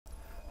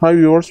Hi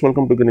viewers,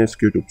 welcome to Gani's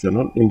YouTube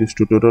channel. In this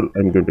tutorial, I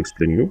am going to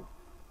explain you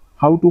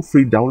how to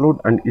free download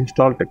and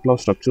install Tekla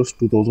Structures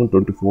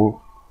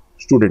 2024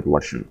 student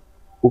version.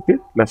 Okay,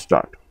 let's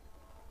start.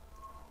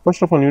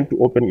 First of all, you need to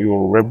open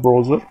your web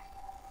browser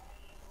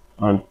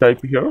and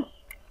type here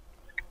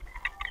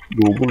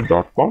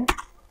google.com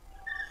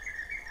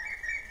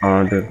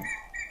and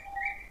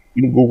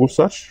in Google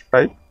search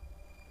type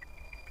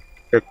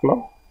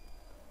Tekla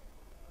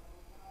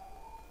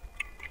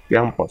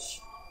campus.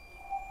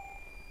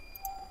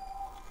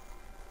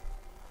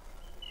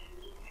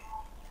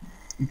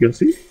 You can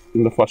see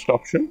in the first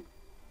option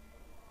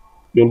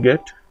you'll get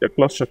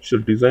Tekla structure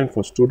design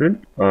for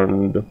student,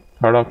 and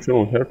third option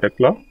will have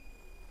Tekla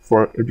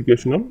for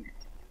educational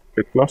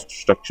Tekla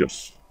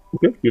structures.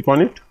 Okay, click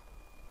on it.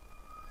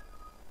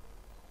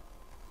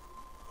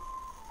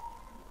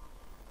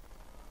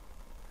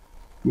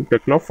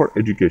 Tekla for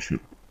education.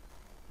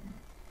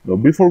 Now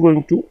before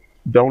going to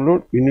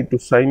download, you need to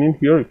sign in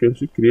here. You can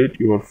see create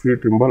your free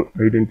Trimble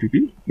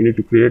identity. You need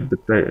to create the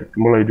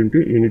Trimble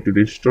identity. You need to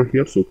register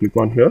here, so click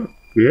on here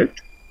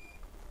create.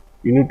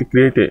 You need to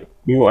create a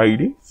new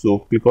ID, so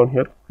click on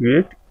here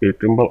create a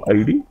Trimble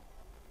ID,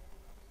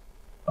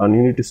 and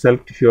you need to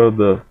select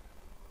here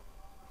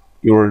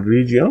your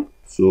region.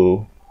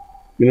 So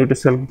you need to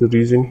select the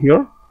region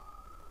here,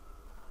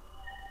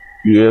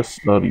 US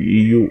or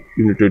EU,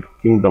 United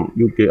Kingdom,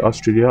 UK,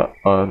 Australia,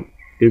 or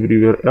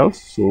everywhere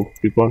else. So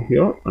click on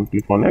here and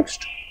click on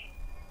next.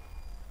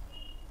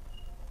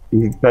 You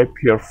need to type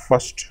here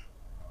first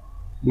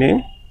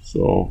name.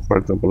 So for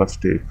example, let's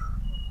take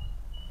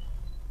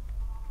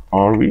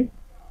RV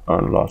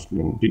and last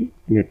name D.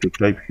 You need to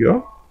type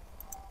here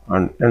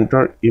and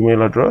enter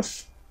email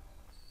address.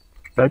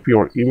 Type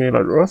your email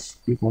address,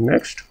 click on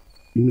next.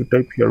 You need to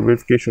type here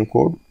verification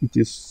code which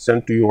is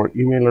sent to your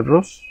email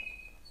address.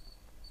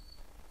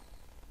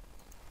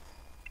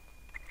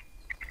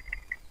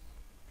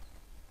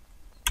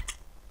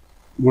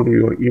 Go to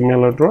your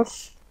email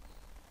address.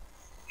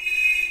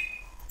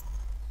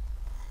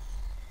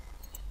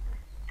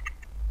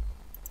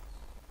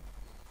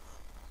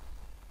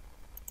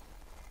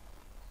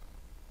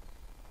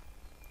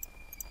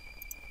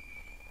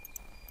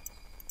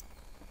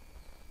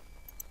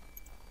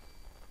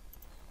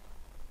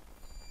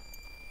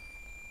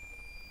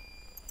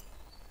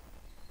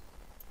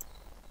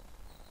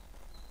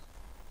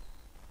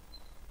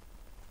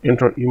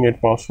 Enter email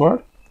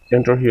password.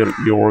 Enter here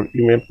your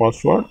email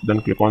password, then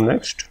click on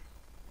next.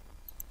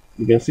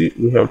 You can see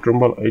we have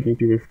Trimble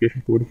identity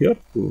verification code here,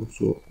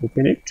 so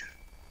open it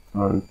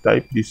and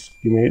type this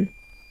email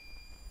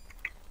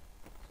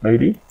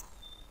ID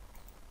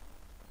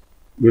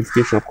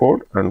verification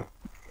code and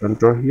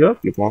enter here,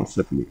 click on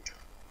submit.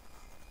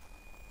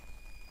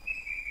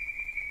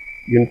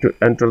 You need to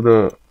enter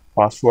the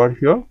password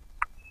here,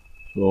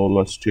 so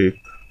let's take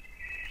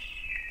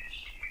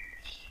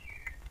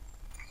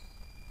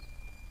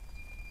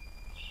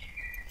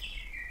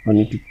I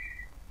need to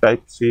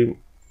type same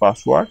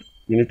password.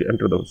 You need to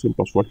enter the same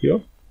password here.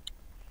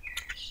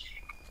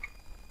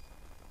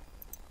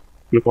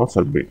 Click on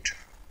submit.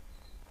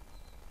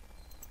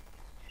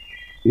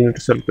 You need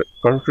to select the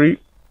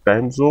country,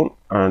 time zone,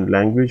 and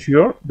language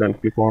here. Then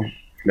click on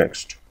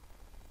next.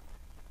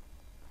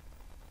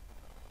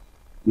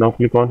 Now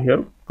click on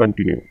here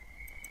continue.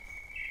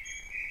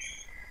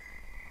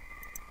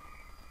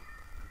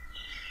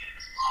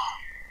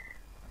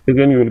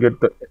 Again, you will get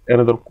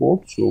another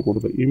code. So go to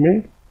the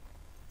email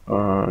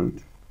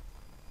and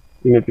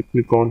you need to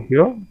click on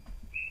here.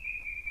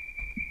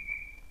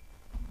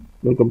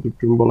 Welcome to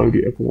Trimble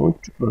ID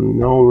account, and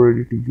now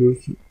ready to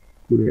use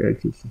today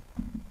access.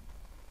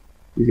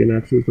 You can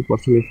access the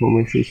personal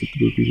information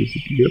security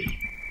visit here.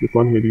 Click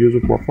on here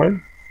user profile.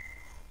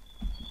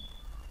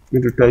 You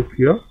need to type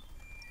here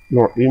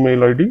your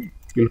email ID.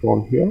 Click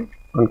on here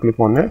and click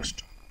on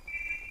next.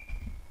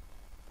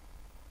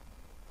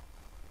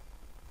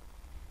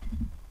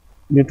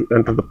 You need to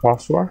enter the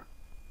password.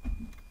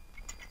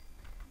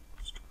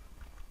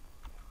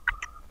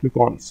 Click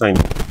on sign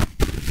in.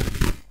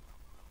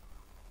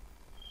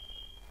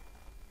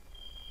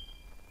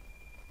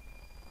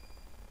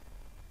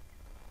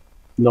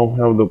 Now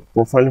have the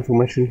profile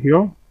information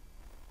here.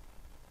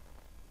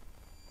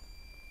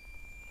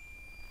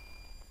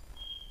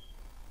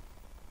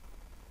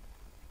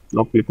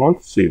 Now click on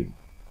save.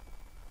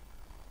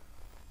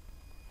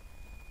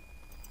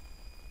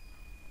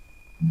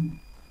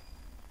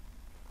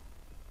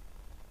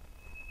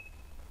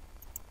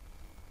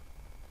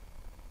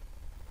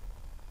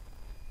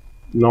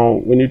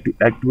 Now we need to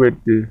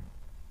activate the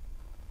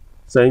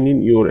sign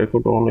in your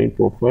account online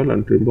profile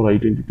and Trimble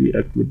identity.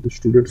 Activate the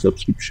student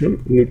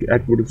subscription. You need to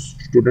activate the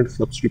student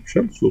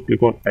subscription, so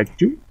click on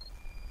active.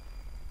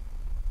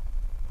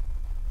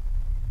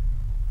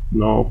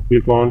 Now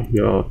click on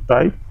here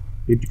type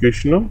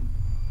educational,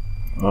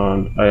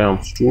 and I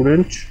am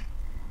student.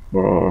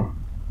 For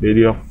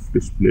area of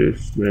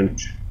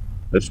displacement,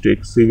 let's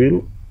take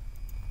civil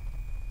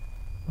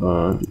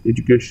and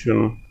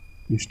education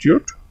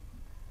institute,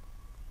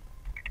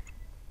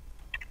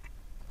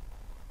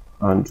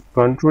 and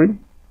country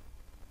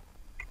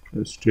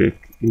let's take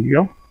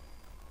India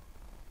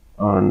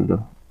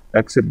and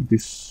accept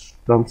this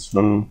terms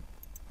and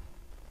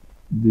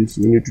this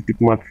we need to tick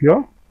mark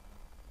here.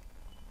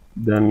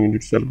 Then you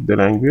need to select the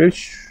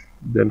language,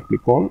 then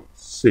click on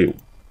save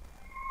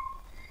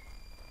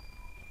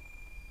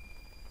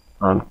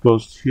and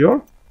close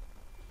here.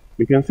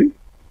 You can see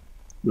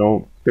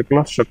now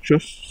Tekla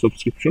structures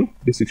subscription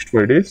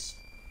 365 days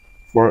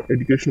for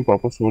education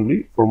purpose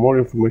only. For more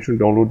information,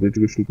 download the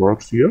education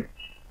products here.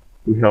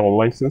 We have a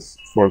license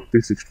for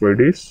 365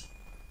 days,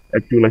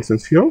 active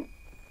license here.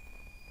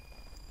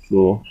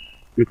 So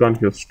click on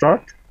here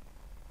start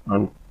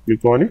and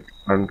click on it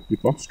and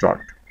click on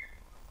start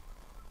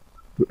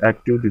to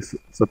active this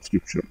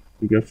subscription.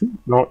 You can see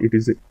now it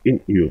is in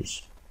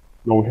use.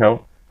 Now we have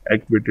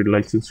activated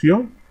license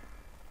here.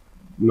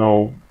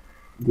 Now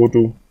go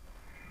to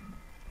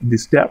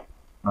this tab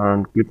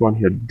and click on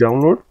here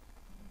download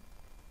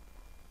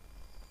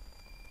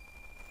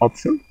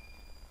option.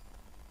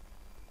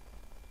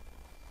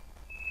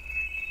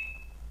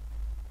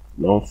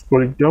 Now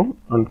scroll it down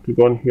and click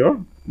on here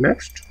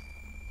next.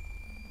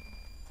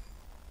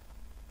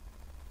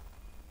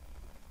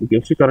 You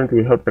can see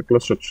currently we have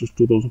Tekla Structures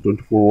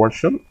 2024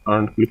 version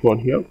and click on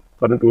here.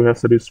 Currently we have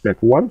Service Pack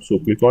 1, so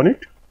click on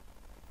it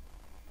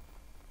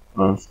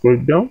and scroll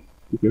it down.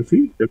 You can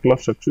see Tekla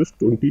Structures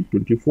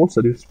 2024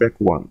 Service Pack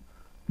 1.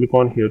 Click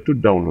on here to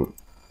download.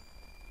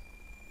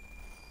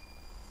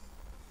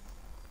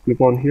 Click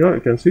on here,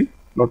 you can see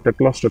now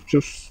Tekla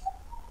Structures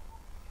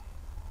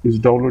is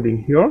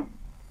downloading here,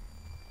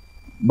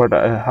 but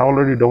I have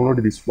already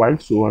downloaded this file,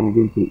 so I'm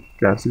going to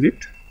cancel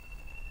it.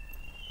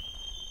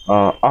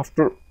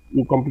 After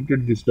you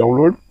completed this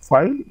download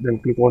file, then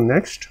click on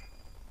next.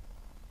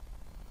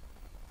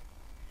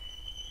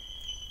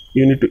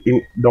 You need to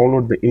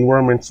download the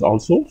environments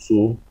also.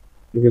 So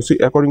you can see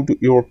according to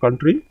your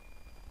country,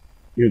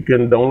 you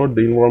can download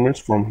the environments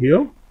from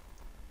here.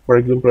 For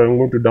example, I'm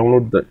going to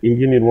download the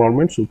Indian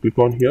environment, so click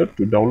on here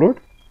to download.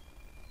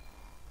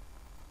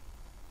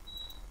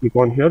 Click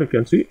on here, you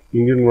can see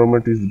Indian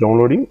environment is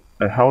downloading.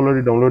 I have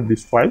already downloaded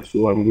this file,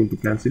 so I'm going to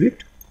cancel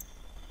it.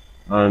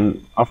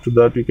 And after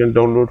that you can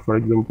download, for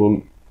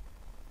example,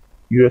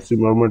 US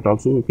environment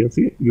also. You can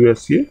see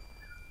USA.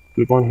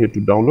 Click on here to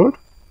download.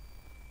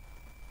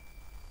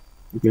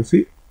 You can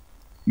see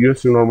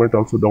US environment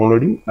also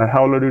downloading. I have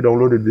already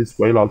downloaded this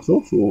file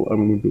also, so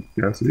I'm going to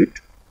cancel it.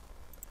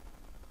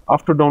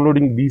 After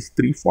downloading these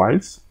 3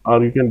 files,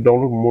 or you can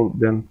download more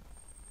than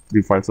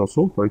 3 files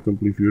also. For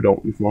example, if you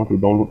want to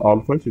download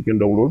all files, you can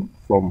download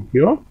from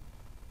here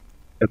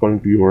according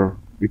to your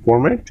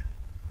requirement.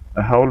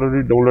 I have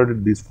already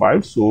downloaded these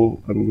files,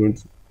 so I'm going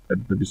to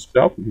at the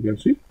desktop. You can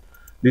see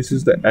this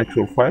is the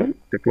actual file,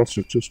 Tekla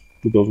Structures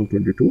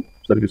 2022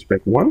 Service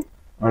Pack 1,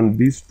 and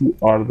these 2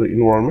 are the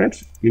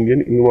environments,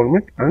 Indian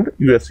environment and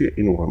USA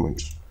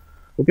environments.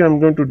 Okay, I'm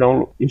going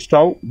to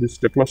install this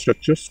Tekla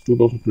Structures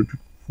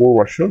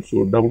 2024 version.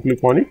 So double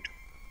click on it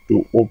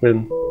to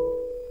open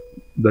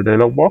the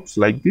dialog box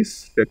like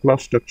this. Tekla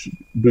Structure,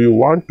 do you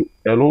want to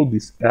allow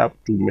this app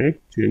to make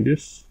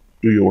changes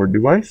to your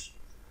device?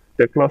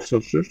 Tekla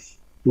Structures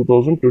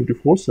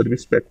 2024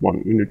 Service Pack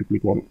 1. You need to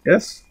click on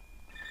yes.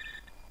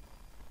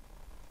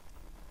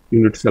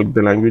 You need to select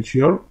the language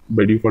here.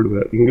 By default we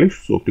have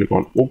English, so click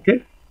on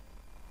OK.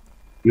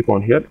 Click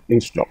on here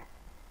install.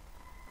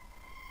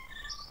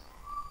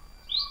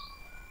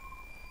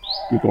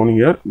 Click on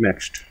here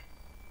next.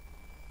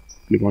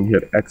 Click on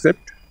here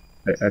accept.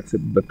 I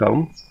accept the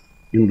terms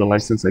in the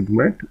license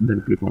agreement.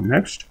 Then click on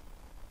next.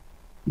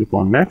 Click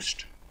on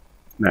next.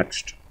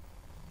 Next.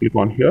 Click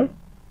on here.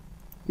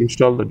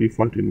 Install the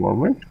default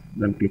environment,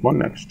 then click on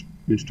next.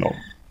 Install.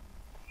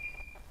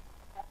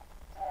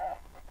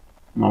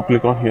 Now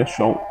click on here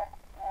show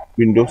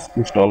Windows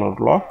installer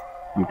lock.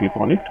 You click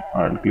on it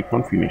and click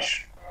on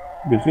finish.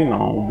 You see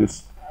now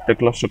this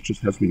Tekla Structures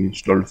has been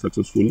installed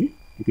successfully.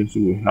 You can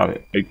see we have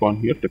an icon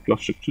here, Tekla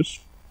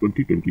Structures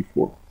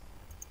 2024.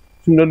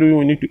 Similarly,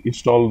 we need to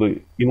install the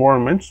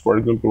environments. For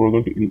example, we're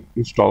going to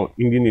install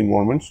Indian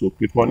environment, so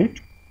click on it.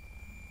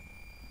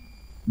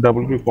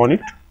 Double click on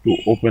it to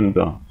open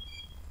the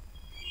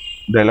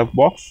dialog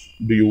box.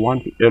 Do you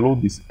want to allow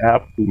this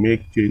app to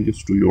make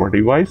changes to your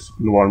device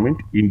environment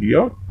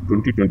India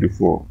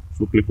 2024?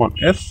 So click on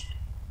yes.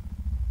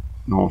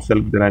 Now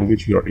select the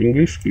language here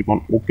English. Click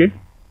on OK.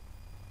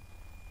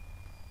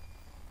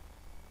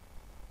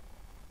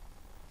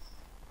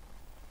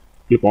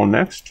 Click on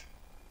next.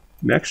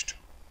 Next.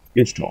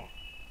 Install.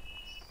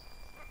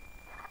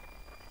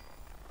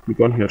 Click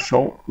on here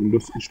show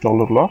Windows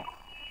installer lock.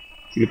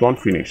 Click on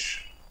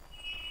finish.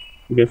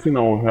 You can see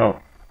now we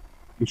have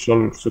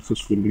installed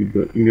successfully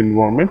the Indian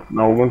environment.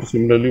 Now we're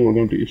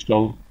going to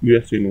install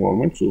USA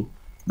environment. So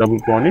double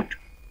click on it.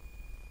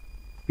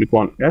 Click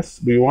on yes.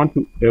 Do you want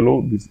to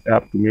allow this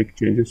app to make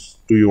changes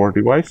to your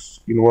device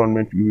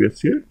environment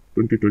USA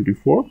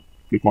 2024?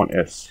 Click on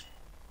yes.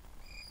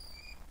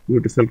 You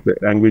have to select the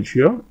language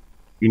here,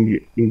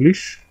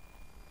 English.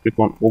 Click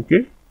on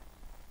OK.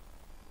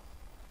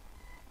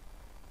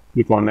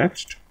 Click on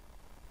next.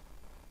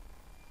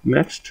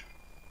 Next.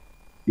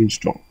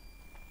 install.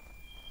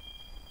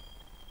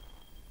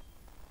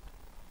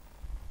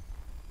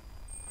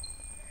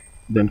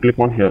 Then click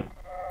on here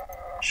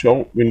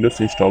show Windows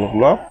installer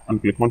log and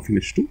click on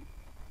finish to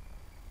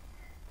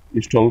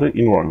install the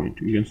environment.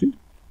 You can see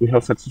we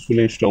have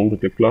successfully installed the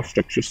Tekla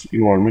structures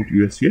environment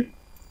USA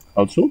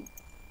also.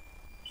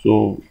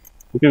 So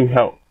okay, we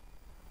have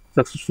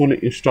successfully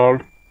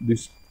installed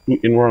these two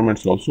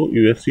environments also,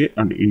 USA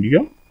and India.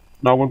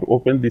 Now I want to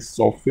open this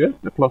software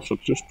Tekla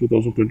structures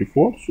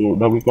 2024. So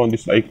double click on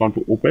this icon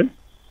to open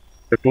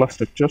Tekla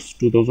structures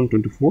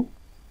 2024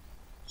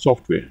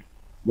 software.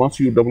 Once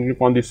you double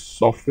click on this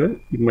software,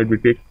 it might be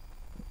take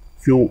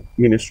few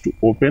minutes to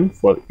open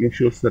for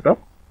initial setup.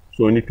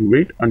 So I need to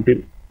wait until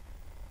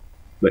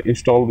the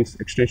install these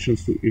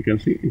extensions. So you can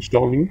see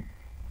installing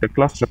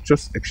Tekla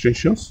structures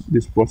extensions.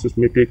 This process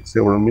may take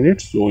several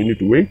minutes, so you need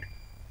to wait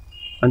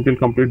until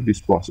complete this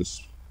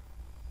process.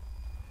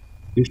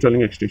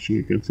 Installing extension,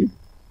 you can see.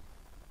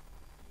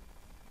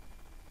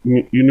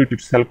 You need to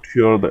select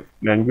here the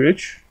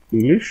language,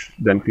 English,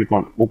 then click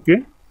on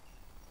OK.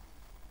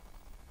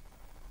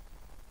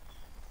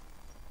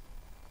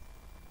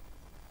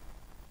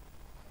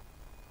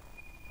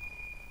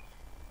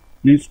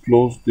 Please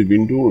close the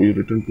window or you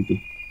return to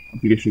the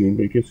application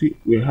window. You can see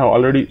we have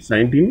already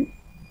signed in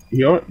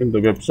here in the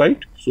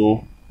website,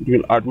 so it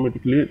will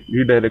automatically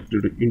redirect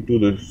it into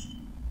this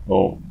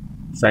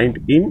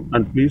signed in,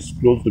 and please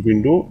close the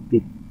window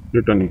to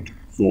return it.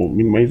 So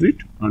minimize it,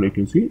 and you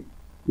can see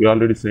we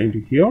already signed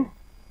in here.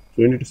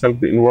 So you need to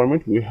select the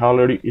environment. We have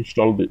already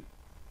installed the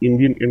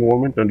Indian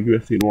environment and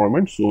USA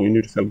environment, so you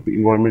need to select the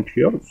environment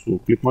here. So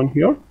click on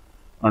here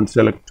and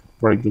select,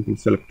 for example,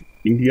 select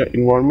India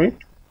environment,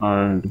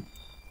 and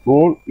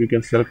role you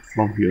can select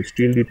from here.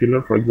 Steel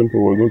detailer, for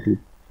example, we're going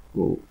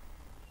to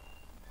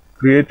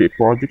create a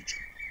project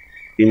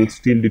in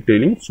steel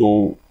detailing,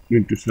 so you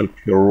need to select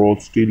your role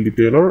steel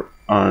detailer,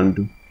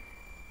 and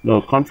the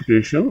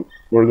configuration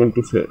we're going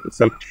to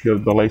select here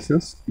the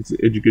license. It's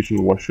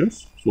educational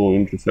versions, so you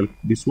need to select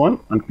this one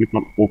and click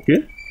on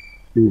OK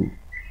to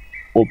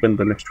open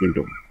the next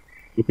window.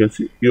 You can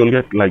see you'll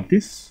get like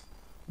this.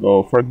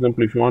 For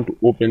example, if you want to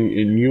open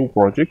a new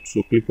project,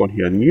 so click on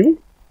here new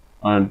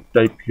and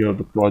type here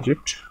the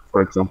project.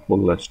 For example,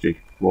 let's take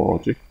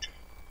project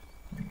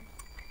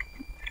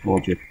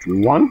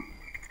 1,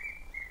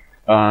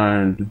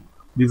 and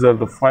these are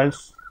the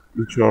files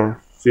which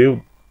are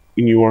saved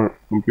in your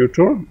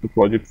computer, the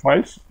project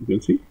files. You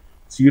can see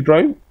C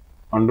drive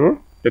under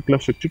Tekla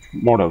structured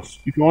models.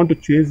 If you want to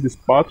change this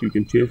path, you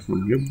can change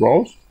from here,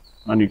 browse,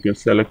 and you can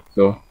select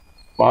the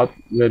path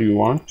where you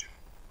want,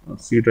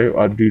 C drive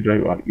or D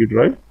drive or E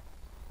drive.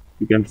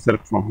 You can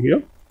select from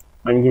here.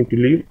 I'm going to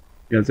leave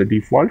as a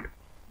default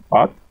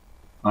path,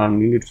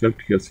 and you need to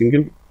select here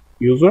single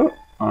user,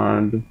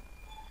 and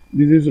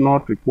this is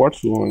not required,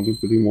 so I'm going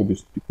to remove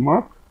this tick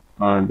mark,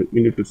 and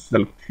you need to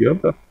select here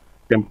the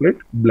template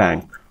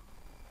blank.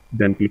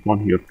 Then click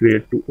on here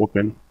create to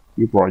open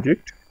new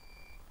project.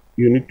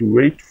 You need to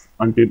wait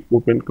until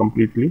open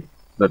completely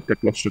the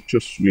Tekla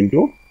structures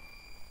window.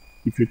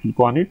 If you click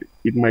on it,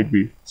 it might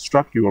be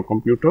stuck your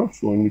computer,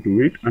 so you need to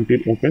wait until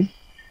open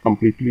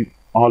completely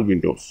all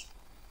windows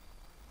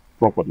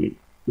properly.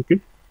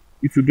 Okay,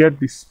 if you get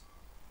this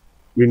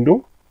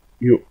window,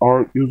 you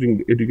are using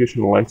the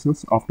educational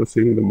license. After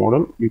saving the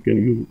model, you can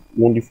use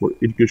only for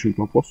education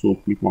purpose, so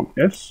click on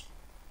S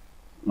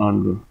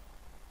and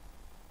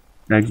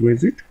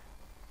maximize it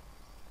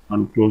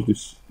and close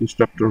this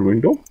instructor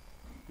window.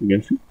 You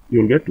can see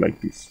you will get like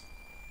this.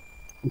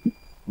 Okay,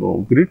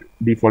 so grid,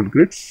 default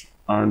grids,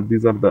 and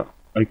these are the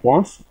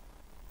icons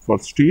for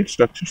steel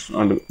structures,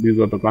 and these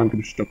are the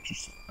concrete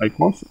structures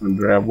icons, and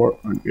driver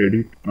and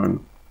edit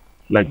and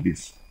like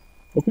this.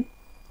 Okay,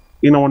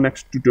 in our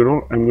next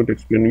tutorial I'm going to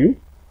explain you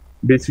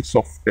basics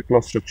of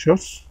Tekla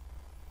structures,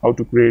 how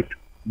to create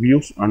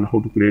views and how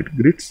to create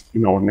grids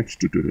in our next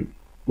tutorial.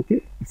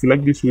 Okay, if you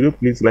like this video,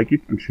 please like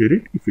it and share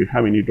it. If you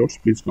have any doubts,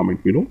 please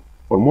comment below.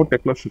 For more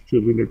Tekla structure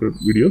related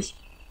videos,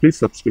 please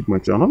subscribe my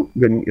channel,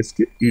 Gani SK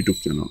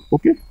YouTube channel.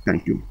 Okay,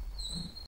 thank you.